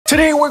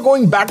Today we're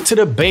going back to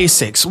the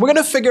basics. We're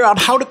gonna figure out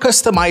how to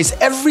customize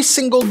every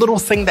single little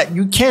thing that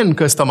you can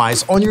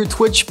customize on your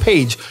Twitch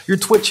page, your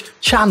Twitch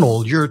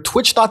channel, your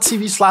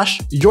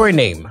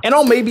twitch.tv/yourname. And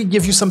I'll maybe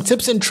give you some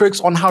tips and tricks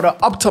on how to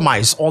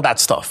optimize all that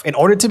stuff in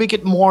order to make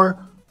it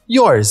more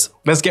yours.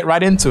 Let's get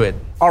right into it.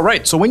 All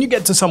right, so when you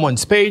get to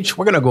someone's page,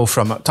 we're gonna go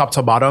from top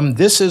to bottom.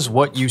 This is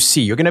what you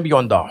see. You're gonna be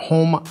on the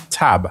home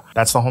tab.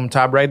 That's the home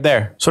tab right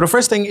there. So the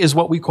first thing is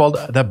what we call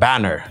the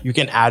banner. You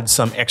can add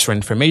some extra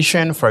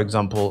information. For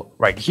example,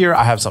 right here,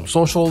 I have some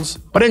socials,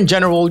 but in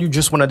general, you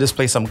just wanna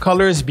display some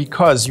colors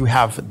because you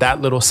have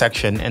that little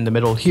section in the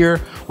middle here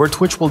where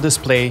Twitch will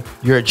display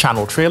your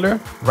channel trailer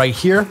right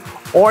here,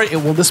 or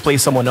it will display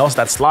someone else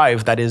that's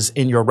live that is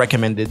in your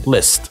recommended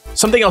list.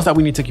 Something else that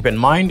we need to keep in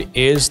mind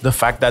is the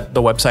fact that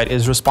the website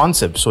is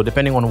responsive. So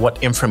depending on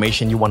what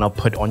information you want to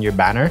put on your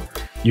banner,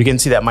 you can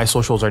see that my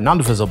socials are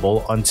not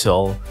visible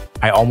until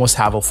I almost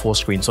have a full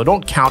screen. So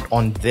don't count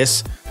on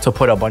this to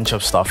put a bunch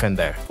of stuff in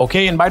there.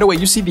 Okay, and by the way,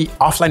 you see the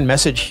offline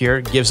message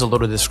here gives a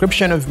little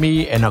description of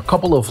me and a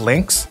couple of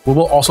links. We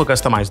will also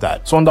customize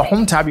that. So on the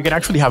home tab, you can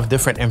actually have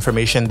different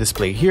information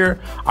displayed here.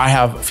 I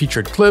have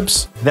featured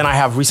clips, then I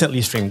have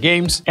recently streamed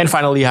games, and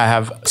finally I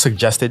have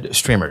suggested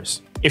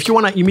streamers. If you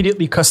want to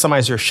immediately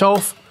customize your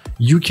shelf,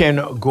 you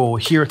can go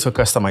here to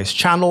customize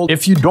channel.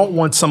 If you don't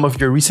want some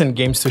of your recent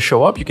games to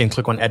show up, you can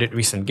click on edit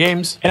recent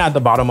games. And at the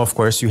bottom, of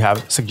course, you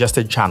have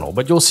suggested channel,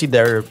 but you'll see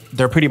they're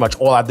pretty much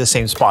all at the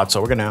same spot.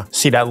 So we're gonna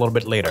see that a little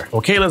bit later.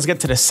 Okay, let's get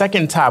to the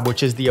second tab,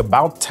 which is the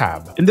about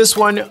tab. In this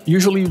one,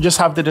 usually you just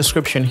have the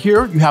description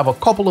here. You have a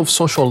couple of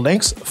social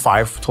links,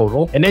 5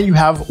 total. And then you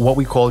have what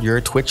we call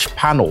your Twitch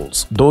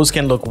panels. Those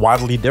can look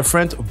wildly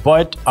different,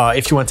 but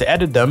if you want to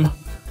edit them,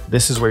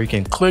 this is where you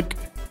can click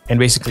and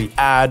basically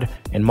add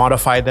and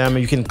modify them.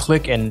 You can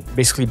click and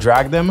basically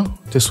drag them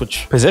to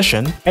switch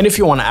position. And if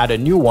you want to add a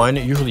new one,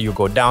 usually you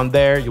go down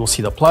there, you'll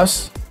see the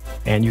plus,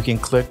 and you can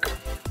click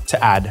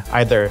to add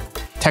either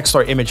text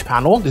or image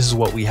panel. This is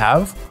what we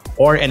have,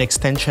 or an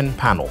extension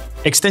panel.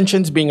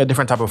 Extensions being a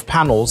different type of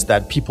panels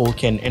that people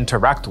can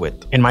interact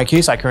with. In my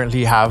case, I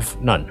currently have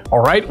none.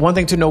 All right, one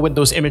thing to know with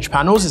those image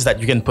panels is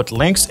that you can put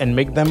links and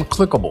make them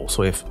clickable.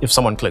 So if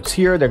someone clicks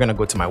here, they're gonna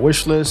go to my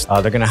wish list.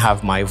 They're gonna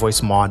have my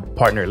voice mod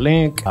partner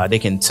link. They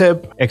can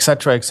tip,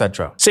 etc.,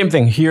 etc. Same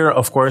thing here,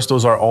 of course,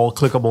 those are all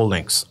clickable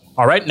links.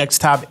 All right,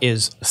 next tab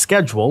is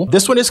schedule.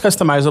 This one is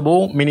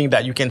customizable, meaning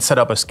that you can set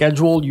up a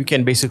schedule. You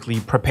can basically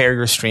prepare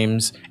your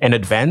streams in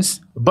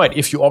advance. But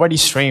if you already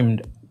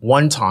streamed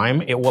one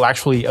time, it will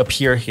actually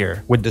appear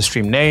here with the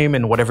stream name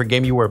and whatever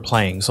game you were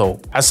playing.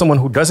 So as someone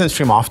who doesn't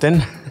stream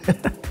often,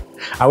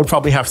 I would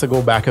probably have to go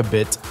back a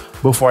bit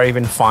before I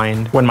even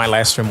find when my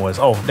last stream was.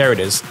 Oh, there it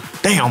is.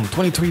 Damn,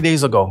 23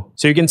 days ago.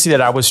 So you can see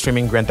that I was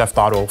streaming Grand Theft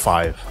Auto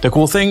 5. The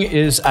cool thing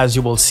is, as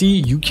you will see,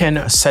 you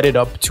can set it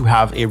up to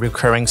have a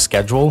recurring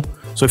schedule.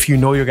 So if you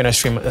know you're gonna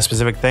stream a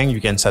specific thing,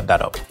 you can set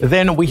that up.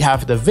 Then we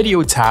have the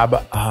video tab.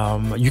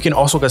 You can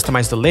also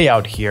customize the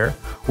layout here.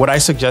 What I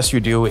suggest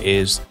you do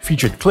is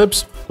featured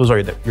clips. Those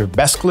are your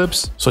best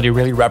clips. So they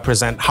really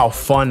represent how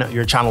fun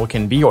your channel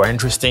can be, or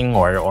interesting,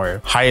 or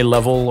high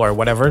level, or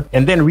whatever.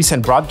 And then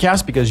recent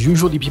broadcast, because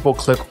usually people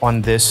click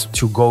on this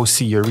to go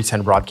see your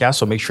recent broadcast.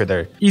 So make sure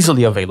they're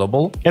easily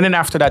available. And then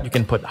after that, you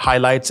can put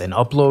highlights and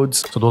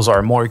uploads. So those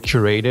are more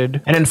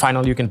curated. And then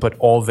finally, you can put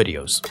all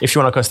videos. If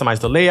you want to customize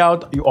the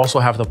layout, you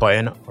also have the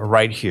button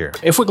right here.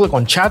 If we click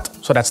on chat,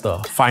 so that's the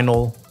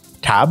final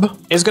tab,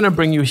 is going to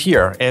bring you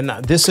here. And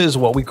this is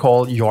what we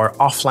call your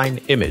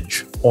offline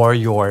image or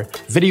your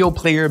video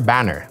player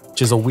banner,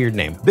 which is a weird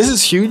name. This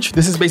is huge.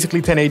 This is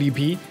basically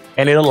 1080p.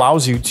 And it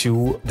allows you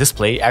to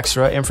display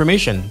extra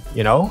information.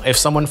 You know, if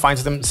someone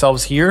finds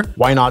themselves here,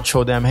 why not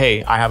show them,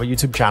 hey, I have a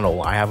YouTube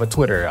channel, I have a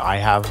Twitter, I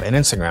have an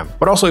Instagram.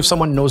 But also if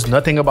someone knows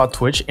nothing about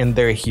Twitch and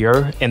they're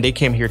here and they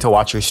came here to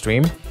watch your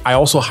stream, I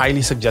also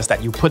highly suggest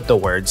that you put the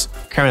words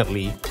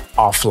currently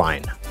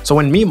offline. So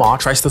when Mima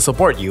tries to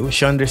support you,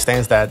 she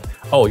understands that,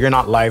 oh, you're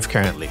not live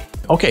currently.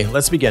 Okay,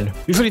 let's begin.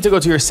 Usually to go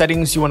to your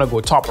settings, you want to go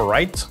top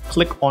right,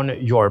 click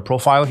on your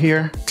profile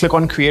here, click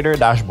on creator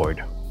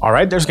dashboard. All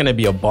right, there's going to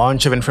be a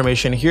bunch of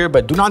information here,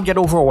 but do not get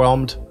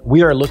overwhelmed.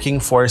 We are looking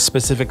for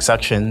specific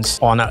sections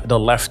on the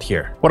left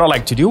here. What I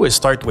like to do is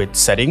start with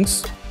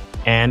settings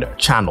and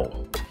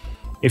channel.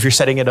 If you're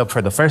setting it up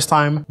for the first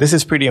time, this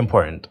is pretty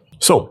important.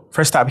 So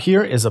first tab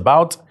here is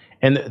about,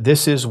 and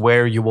this is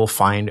where you will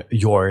find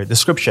your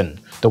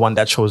description, the one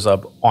that shows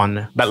up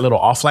on that little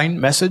offline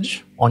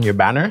message on your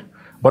banner,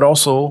 but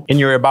also in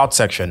your about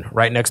section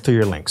right next to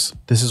your links.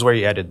 This is where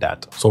you edit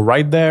that. So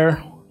right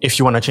there, if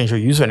you want to change your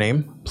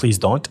username, please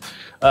don't.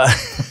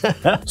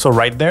 So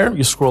right there,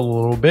 you scroll a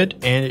little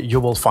bit and you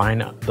will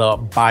find the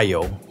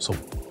bio. So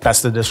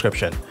that's the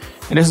description.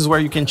 And this is where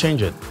you can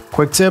change it.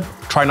 Quick tip,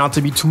 try not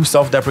to be too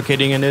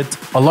self-deprecating in it.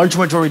 A large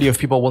majority of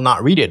people will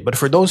not read it, but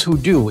for those who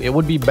do, it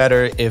would be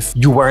better if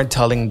you weren't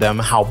telling them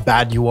how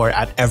bad you are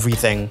at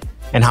everything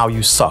and how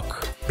you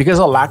suck. Because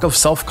a lack of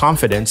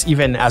self-confidence,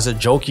 even as a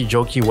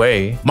jokey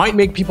way, might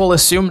make people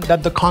assume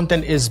that the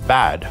content is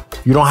bad.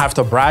 You don't have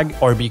to brag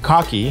or be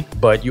cocky,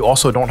 but you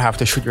also don't have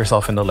to shoot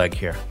yourself in the leg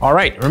here. All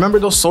right, remember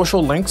those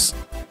social links?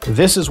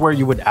 This is where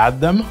you would add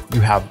them.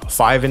 You have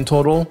 5 in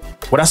total.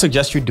 What I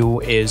suggest you do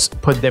is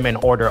put them in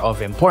order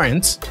of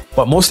importance,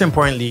 but most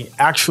importantly,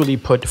 actually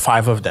put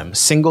 5 of them,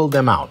 single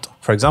them out.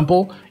 For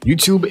example,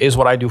 YouTube is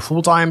what I do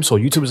full time, so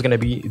YouTube is going to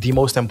be the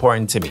most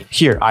important to me.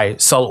 Here, I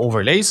sell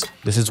overlays.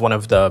 This is one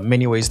of the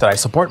many ways that I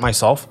support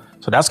myself.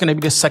 So that's going to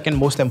be the second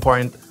most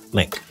important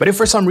link. But if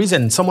for some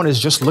reason someone is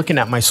just looking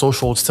at my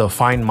socials to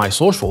find my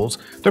socials,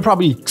 they're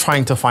probably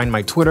trying to find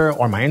my Twitter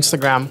or my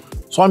Instagram.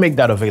 So I'll make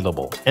that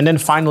available. And then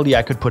finally,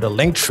 I could put a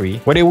link tree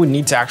where they would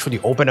need to actually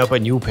open up a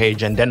new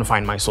page and then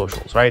find my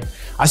socials, right?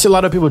 I see a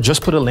lot of people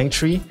just put a link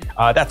tree.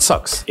 That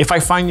sucks. If I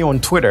find you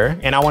on Twitter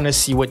and I want to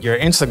see what your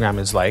Instagram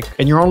is like,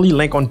 and your only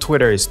link on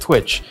Twitter is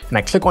Twitch, and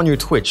I click on your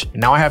Twitch, and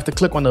now I have to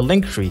click on the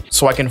link tree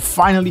so I can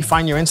finally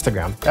find your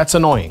Instagram. That's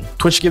annoying.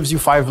 Twitch gives you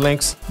 5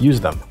 links, use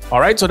them. All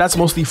right, so that's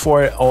mostly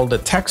for all the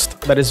text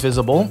that is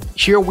visible.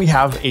 Here we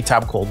have a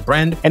tab called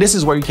brand, and this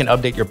is where you can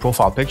update your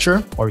profile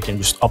picture, or you can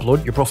just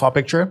upload your profile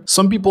picture.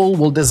 Some people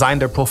will design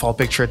their profile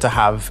picture to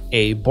have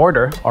a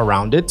border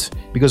around it,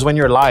 because when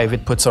you're live,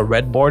 it puts a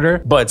red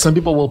border, but some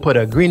people will put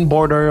a green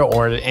border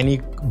or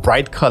any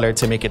bright color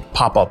to make it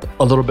pop up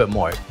a little bit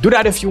more. Do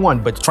that if you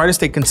want, but try to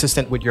stay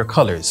consistent with your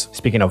colors.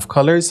 Speaking of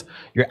colors,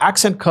 your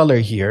accent color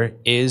here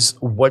is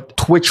what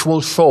Twitch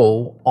will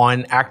show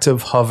on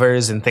active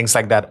hovers and things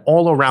like that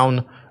all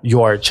around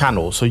your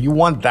channel. So you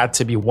want that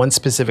to be one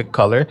specific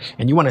color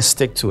and you want to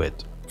stick to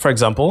it. For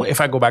example,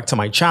 if I go back to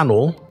my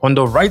channel, on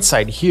the right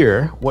side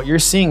here, what you're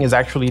seeing is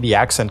actually the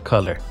accent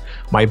color.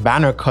 My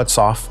banner cuts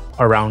off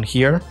around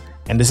here,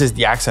 and this is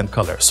the accent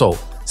color. So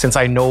since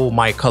I know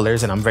my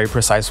colors and I'm very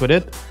precise with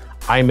it,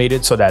 I made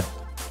it so that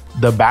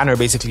the banner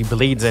basically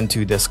bleeds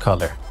into this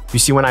color. You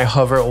see when I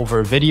hover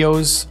over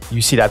videos,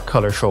 you see that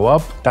color show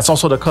up. That's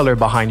also the color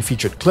behind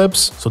featured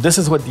clips. So this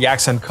is what the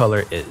accent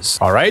color is.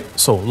 All right,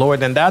 so lower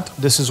than that,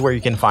 this is where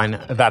you can find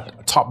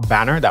that top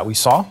banner that we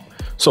saw.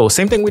 So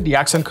same thing with the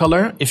accent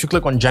color. If you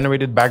click on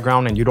generated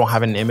background and you don't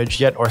have an image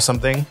yet or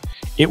something,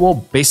 it will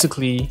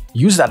basically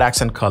use that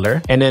accent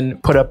color and then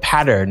put a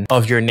pattern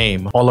of your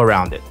name all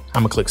around it.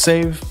 I'm gonna click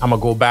save. I'm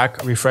gonna go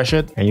back, refresh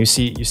it, and you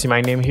see my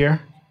name here.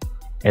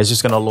 It's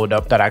just gonna load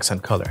up that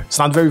accent color. It's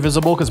not very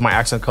visible because my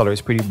accent color is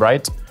pretty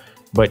bright,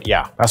 but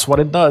yeah, that's what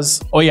it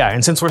does. Oh yeah,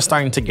 and since we're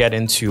starting to get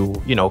into,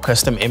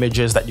 custom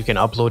images that you can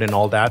upload and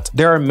all that,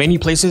 there are many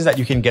places that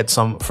you can get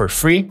some for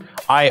free.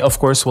 I, of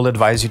course, will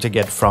advise you to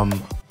get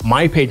from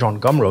my page on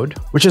Gumroad,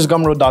 which is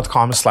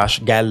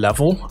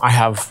gumroad.com/GaelLevel. I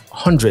have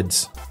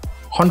hundreds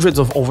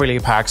of overlay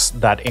packs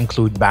that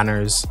include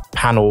banners,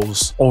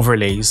 panels,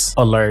 overlays,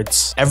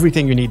 alerts,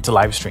 everything you need to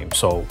live stream.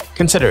 So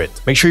consider it.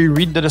 Make sure you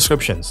read the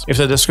descriptions. If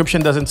the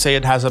description doesn't say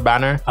it has a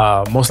banner,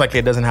 most likely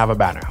it doesn't have a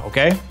banner,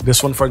 okay?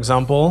 This one, for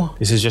example,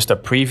 this is just a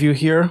preview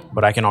here,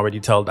 but I can already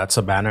tell that's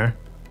a banner.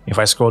 If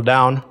I scroll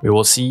down, we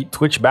will see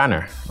Twitch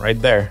banner right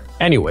there.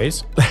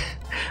 Anyways,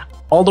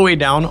 all the way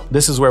down,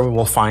 this is where we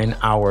will find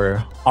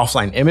our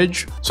offline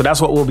image. So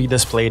that's what will be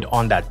displayed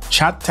on that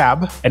chat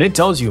tab. And it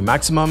tells you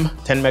maximum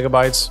 10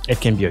 megabytes.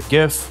 It can be a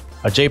GIF,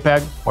 a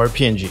JPEG, or a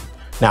PNG.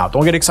 Now,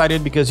 don't get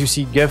excited because you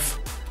see GIF.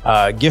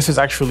 GIF is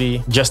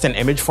actually just an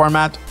image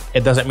format.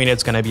 It doesn't mean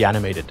it's gonna be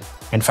animated.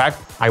 In fact,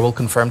 I will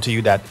confirm to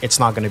you that it's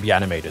not gonna be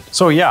animated.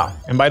 So yeah,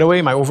 and by the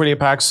way, my overlay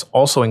packs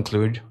also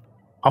include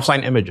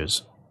offline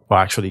images. Well,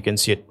 actually, you can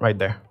see it right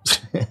there.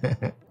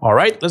 All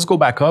right, let's go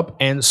back up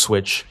and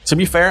switch. To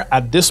be fair,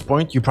 at this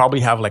point, you probably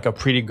have like a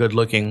pretty good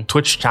looking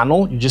Twitch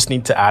channel. You just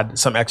need to add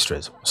some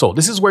extras. So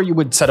this is where you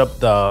would set up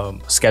the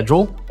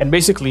schedule, and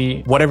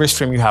basically whatever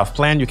stream you have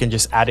planned, you can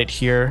just add it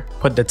here,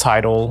 put the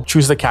title,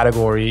 choose the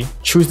category,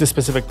 choose the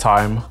specific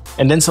time,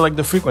 and then select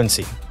the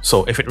frequency.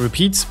 So if it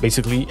repeats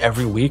basically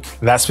every week,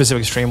 that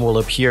specific stream will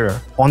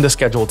appear on the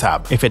schedule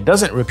tab. If it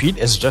doesn't repeat,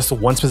 it's just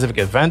one specific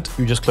event,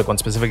 you just click on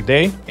specific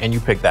day and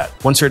you pick that.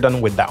 Once you're done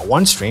with that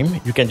one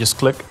stream, you can just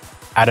click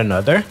add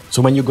another.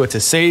 So when you go to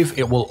save,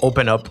 it will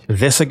open up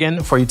this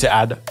again for you to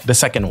add the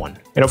second one.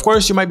 And of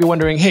course, you might be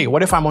wondering, hey,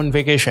 what if I'm on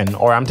vacation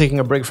or I'm taking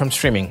a break from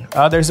streaming?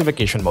 There's a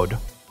vacation mode.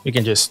 You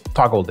can just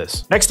toggle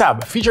this. Next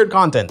tab, featured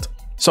content.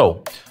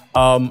 So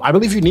I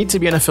believe you need to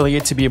be an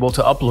affiliate to be able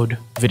to upload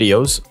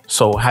videos.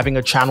 So having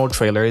a channel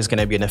trailer is going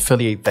to be an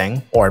affiliate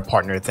thing or a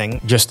partner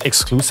thing, just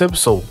exclusive.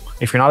 So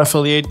if you're not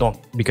affiliate, don't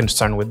be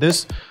concerned with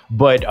this.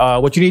 But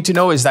what you need to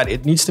know is that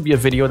it needs to be a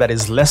video that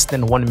is less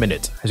than 1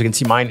 minute. As you can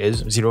see, mine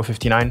is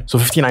 0.59, so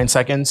 59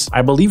 seconds.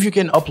 I believe you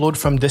can upload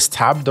from this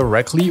tab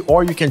directly,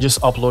 or you can just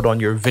upload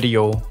on your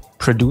video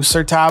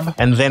producer tab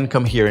and then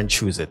come here and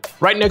choose it.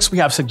 Right next, we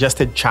have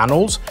suggested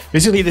channels.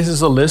 Basically, this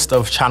is a list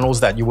of channels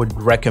that you would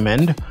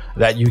recommend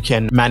that you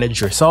can manage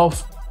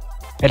yourself.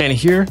 And then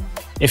here,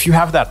 if you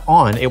have that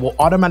on, it will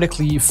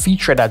automatically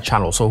feature that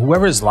channel. So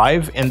whoever is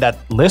live in that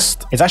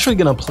list is actually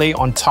going to play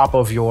on top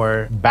of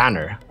your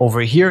banner. Over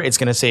here, it's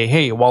going to say,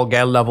 hey, while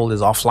GaelLevel is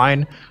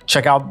offline,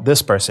 check out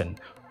this person.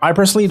 I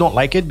personally don't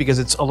like it because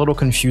it's a little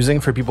confusing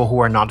for people who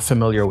are not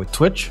familiar with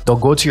Twitch. They'll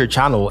go to your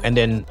channel and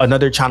then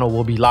another channel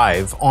will be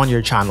live on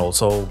your channel.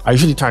 So I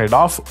usually turn it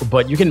off,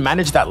 but you can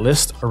manage that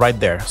list right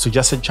there.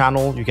 Suggested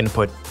channel, you can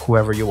put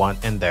whoever you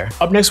want in there.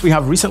 Up next, we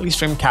have recently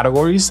streamed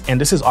categories, and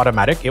this is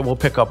automatic. It will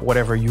pick up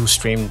whatever you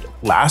streamed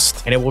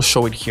last and it will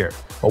show it here.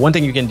 But one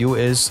thing you can do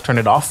is turn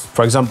it off.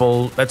 For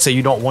example, let's say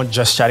you don't want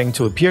just chatting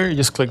to appear, you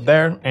just click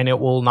there and it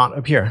will not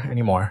appear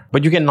anymore.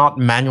 But you cannot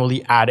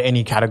manually add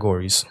any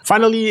categories.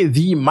 Finally,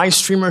 the My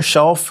Streamer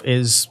shelf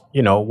is,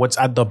 you know, what's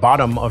at the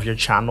bottom of your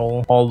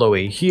channel all the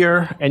way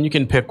here, and you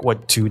can pick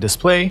what to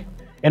display.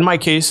 In my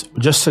case,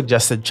 just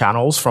suggested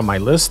channels from my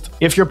list.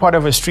 If you're part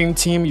of a stream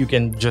team, you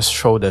can just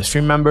show the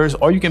stream members,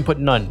 or you can put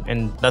none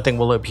and nothing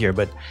will appear,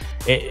 but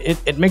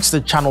it makes the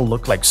channel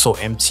look like so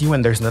empty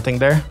when there's nothing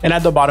there. And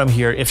at the bottom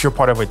here, if you're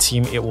part of a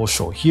team, it will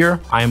show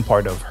here. I am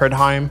part of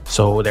Herdheim,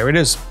 so there it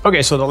is.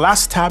 Okay, so the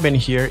last tab in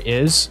here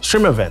is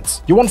stream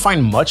events. You won't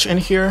find much in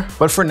here,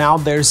 but for now,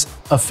 there's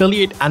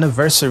affiliate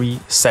anniversary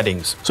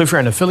settings. So if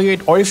you're an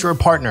affiliate or if you're a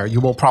partner, you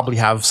will probably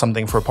have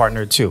something for a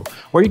partner too,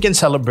 where you can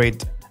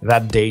celebrate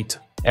that date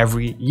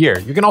every year.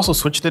 You can also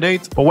switch the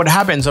date, but what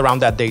happens around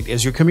that date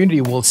is your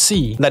community will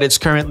see that it's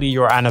currently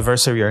your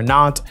anniversary or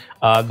not.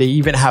 They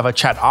even have a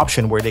chat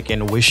option where they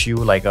can wish you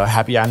like a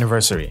happy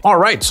anniversary. All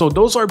right, so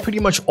those are pretty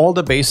much all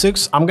the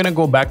basics. I'm gonna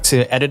go back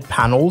to edit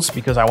panels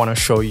because I wanna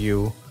show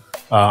you,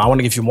 I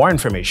wanna give you more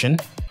information.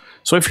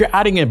 So if you're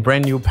adding a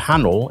brand new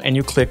panel and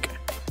you click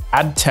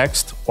add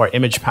text or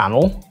image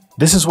panel,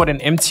 this is what an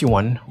empty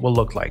one will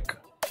look like.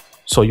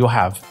 So you'll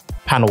have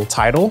panel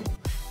title,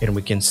 and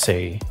we can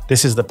say,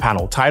 this is the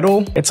panel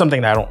title. It's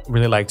something that I don't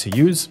really like to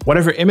use.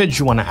 Whatever image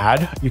you want to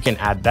add, you can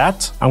add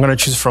that. I'm going to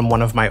choose from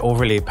one of my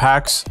overlay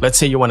packs. Let's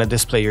say you want to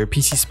display your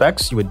PC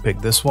specs. You would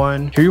pick this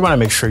one. Here you want to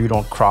make sure you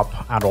don't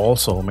crop at all.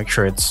 So make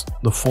sure it's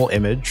the full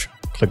image.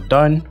 Click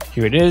done.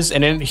 Here it is.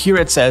 And then here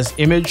it says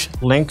image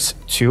links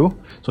to.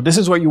 So this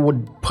is where you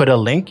would put a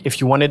link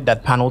if you wanted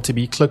that panel to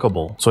be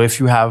clickable. So if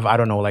you have, I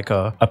don't know, like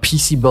a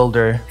PC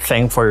builder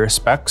thing for your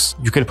specs,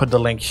 you could put the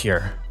link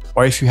here.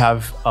 Or if you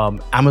have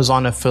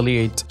Amazon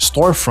affiliate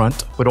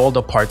storefront with all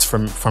the parts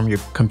from your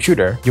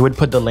computer, you would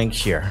put the link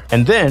here.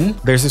 And then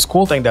there's this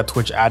cool thing that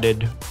Twitch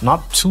added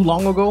not too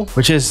long ago,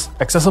 which is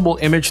accessible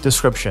image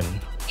description.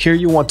 Here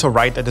you want to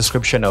write a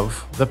description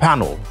of the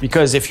panel,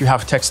 because if you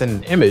have text in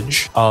an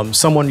image,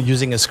 someone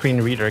using a screen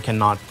reader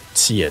cannot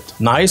see it.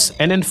 Nice.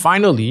 And then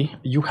finally,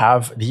 you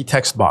have the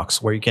text box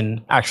where you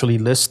can actually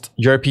list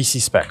your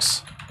PC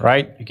specs,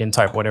 right? You can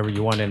type whatever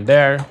you want in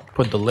there,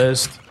 put the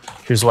list.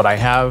 Here's what I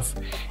have.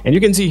 And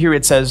you can see here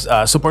it says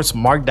supports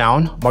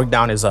Markdown.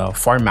 Markdown is a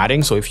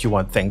formatting. So if you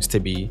want things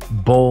to be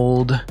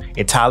bold,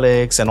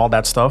 italics, and all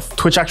that stuff,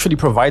 Twitch actually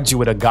provides you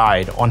with a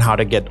guide on how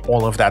to get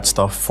all of that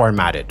stuff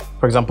formatted.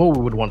 For example,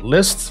 we would want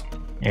lists,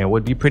 and it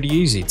would be pretty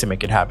easy to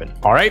make it happen.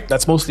 All right,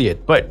 that's mostly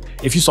it. But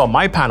if you saw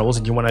my panels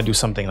and you want to do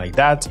something like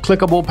that,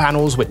 clickable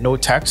panels with no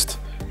text,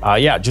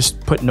 yeah, just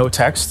put no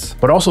text,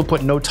 but also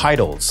put no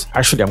titles.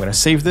 Actually, I'm gonna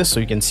save this so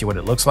you can see what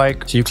it looks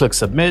like. So you click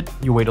submit,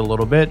 you wait a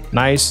little bit,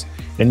 nice.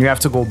 Then you have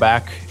to go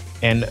back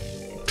and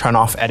turn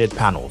off edit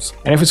panels.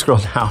 And if we scroll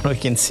down, we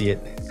can see it.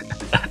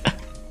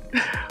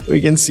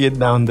 We can see it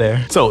down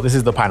there. So this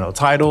is the panel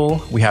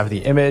title, we have the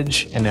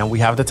image, and then we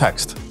have the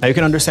text. Now you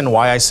can understand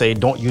why I say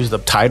don't use the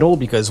title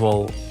because,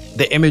 well,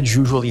 the image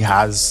usually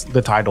has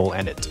the title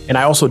in it. And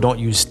I also don't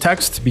use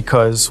text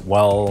because,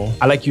 well,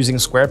 I like using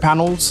square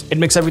panels. It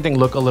makes everything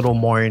look a little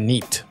more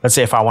neat. Let's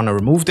say if I want to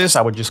remove this,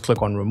 I would just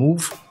click on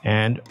remove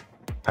and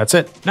that's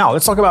it. Now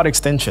let's talk about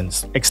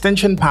extensions.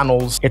 Extension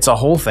panels, it's a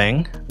whole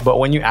thing, but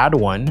when you add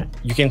one,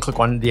 you can click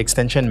on the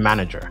extension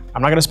manager.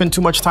 I'm not gonna spend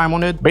too much time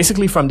on it.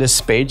 Basically from this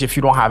page, if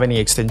you don't have any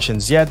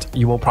extensions yet,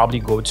 you will probably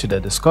go to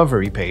the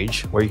discovery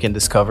page where you can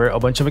discover a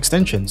bunch of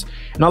extensions.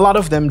 And a lot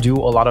of them do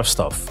a lot of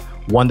stuff.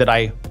 One that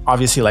I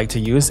obviously like to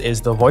use is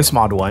the voice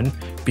mod one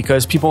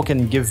because people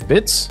can give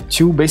bits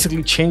to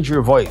basically change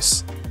your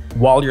voice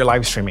while you're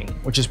live streaming,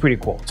 which is pretty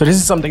cool. So this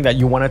is something that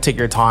you want to take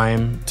your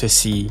time to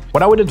see.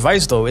 What I would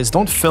advise though is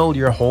don't fill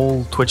your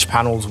whole Twitch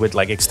panels with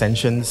like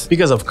extensions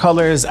because of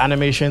colors,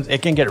 animations.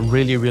 It can get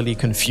really, really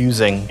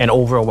confusing and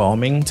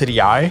overwhelming to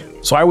the eye.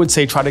 So I would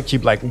say try to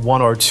keep like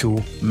 1 or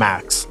 2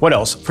 max. What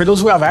else? For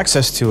those who have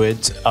access to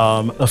it,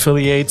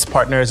 affiliates,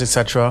 partners,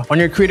 etc. On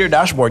your creator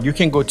dashboard, you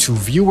can go to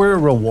viewer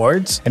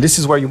rewards, and this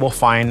is where you will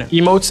find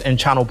emotes and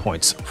channel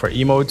points. For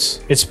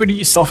emotes, it's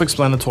pretty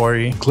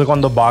self-explanatory. Click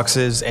on the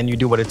boxes and you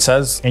do what it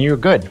says and you're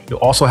good. You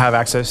also have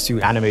access to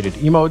animated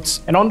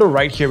emotes, and on the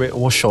right here, it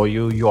will show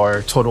you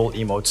your total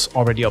emotes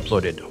already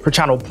uploaded. For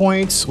channel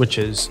points, which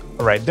is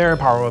right there,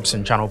 power-ups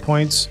and channel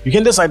points, you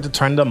can decide to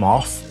turn them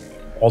off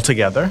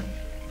altogether.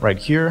 Right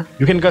here,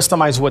 you can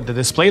customize what the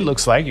display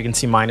looks like. You can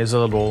see mine is a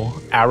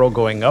little arrow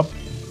going up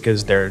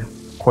because they're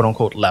quote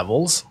unquote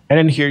levels. And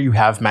then here you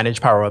have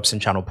manage power-ups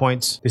and channel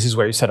points. This is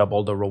where you set up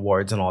all the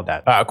rewards and all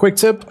that. Quick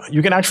tip,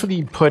 you can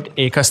actually put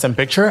a custom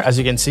picture, as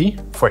you can see,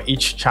 for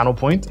each channel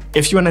point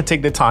if you want to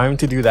take the time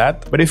to do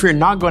that. But if you're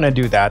not going to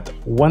do that,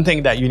 one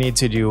thing that you need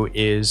to do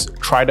is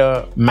try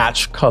to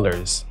match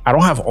colors. I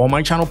don't have all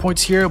my channel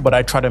points here, but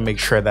I try to make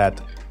sure that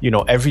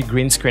every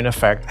green screen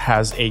effect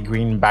has a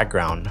green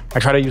background. I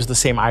try to use the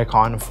same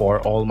icon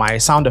for all my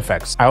sound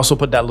effects. I also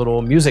put that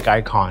little music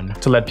icon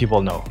to let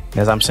people know.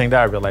 As I'm saying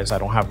that, I realize I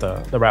don't have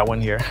the right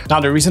one here. Now,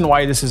 the reason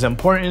why this is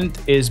important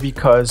is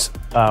because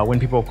when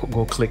people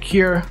go click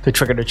here to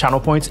trigger the channel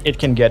points, it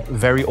can get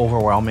very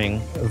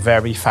overwhelming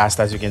very fast,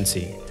 as you can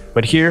see.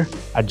 But here,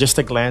 at just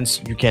a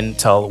glance, you can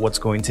tell what's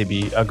going to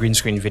be a green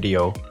screen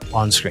video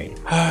on screen.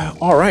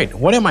 All right,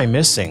 what am I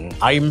missing?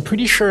 I'm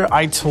pretty sure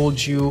I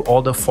told you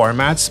all the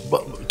formats,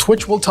 but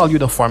Twitch will tell you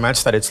the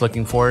formats that it's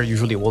looking for.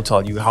 Usually it will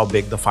tell you how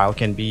big the file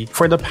can be.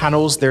 For the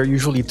panels, they're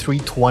usually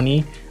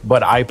 320,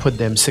 but I put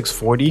them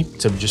 640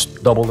 to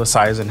just double the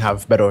size and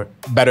have better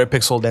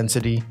pixel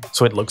density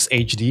so it looks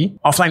HD.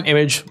 Offline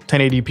image,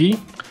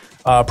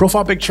 1080p.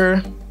 Profile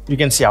picture, you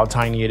can see how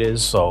tiny it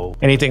is, so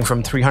anything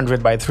from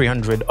 300 by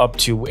 300 up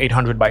to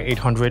 800 by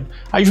 800.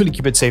 I usually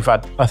keep it safe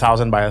at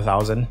 1000 by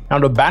 1000. Now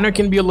the banner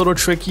can be a little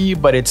tricky,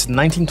 but it's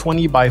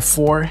 1920 by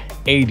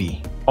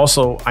 480.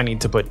 Also, I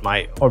need to put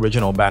my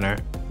original banner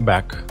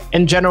back.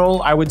 In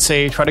general, I would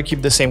say try to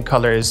keep the same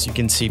colors. You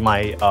can see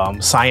my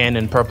cyan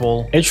and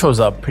purple. It shows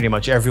up pretty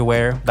much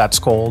everywhere. That's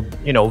called,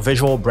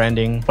 visual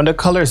branding. When the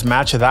colors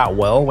match that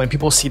well, when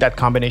people see that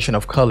combination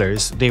of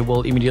colors, they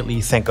will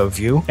immediately think of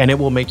you and it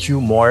will make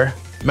you more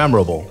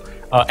memorable.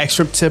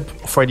 Extra tip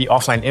for the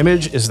offline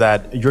image is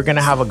that you're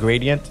gonna have a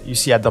gradient. You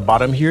see at the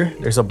bottom here,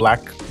 there's a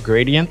black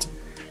gradient.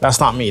 That's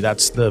not me,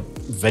 that's the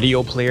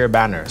video player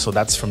banner. So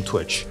that's from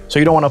Twitch. So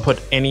you don't wanna put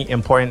any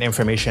important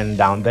information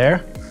down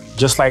there.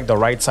 Just like the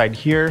right side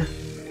here,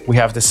 we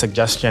have this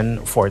suggestion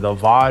for the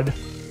VOD.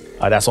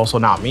 That's also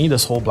not me,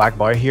 this whole black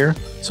bar here.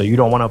 So you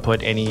don't wanna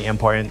put any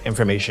important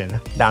information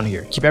down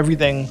here. Keep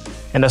everything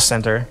in the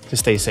center to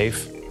stay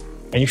safe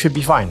and you should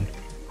be fine.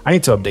 I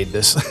need to update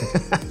this.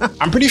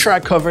 I'm pretty sure I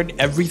covered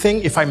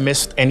everything. If I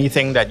missed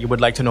anything that you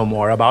would like to know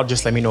more about,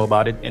 just let me know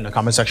about it in the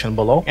comment section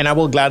below. And I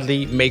will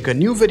gladly make a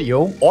new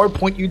video or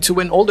point you to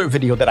an older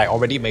video that I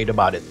already made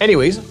about it.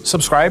 Anyways,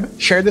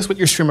 subscribe, share this with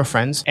your streamer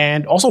friends,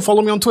 and also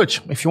follow me on Twitch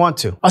if you want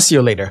to. I'll see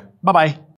you later. Bye-bye.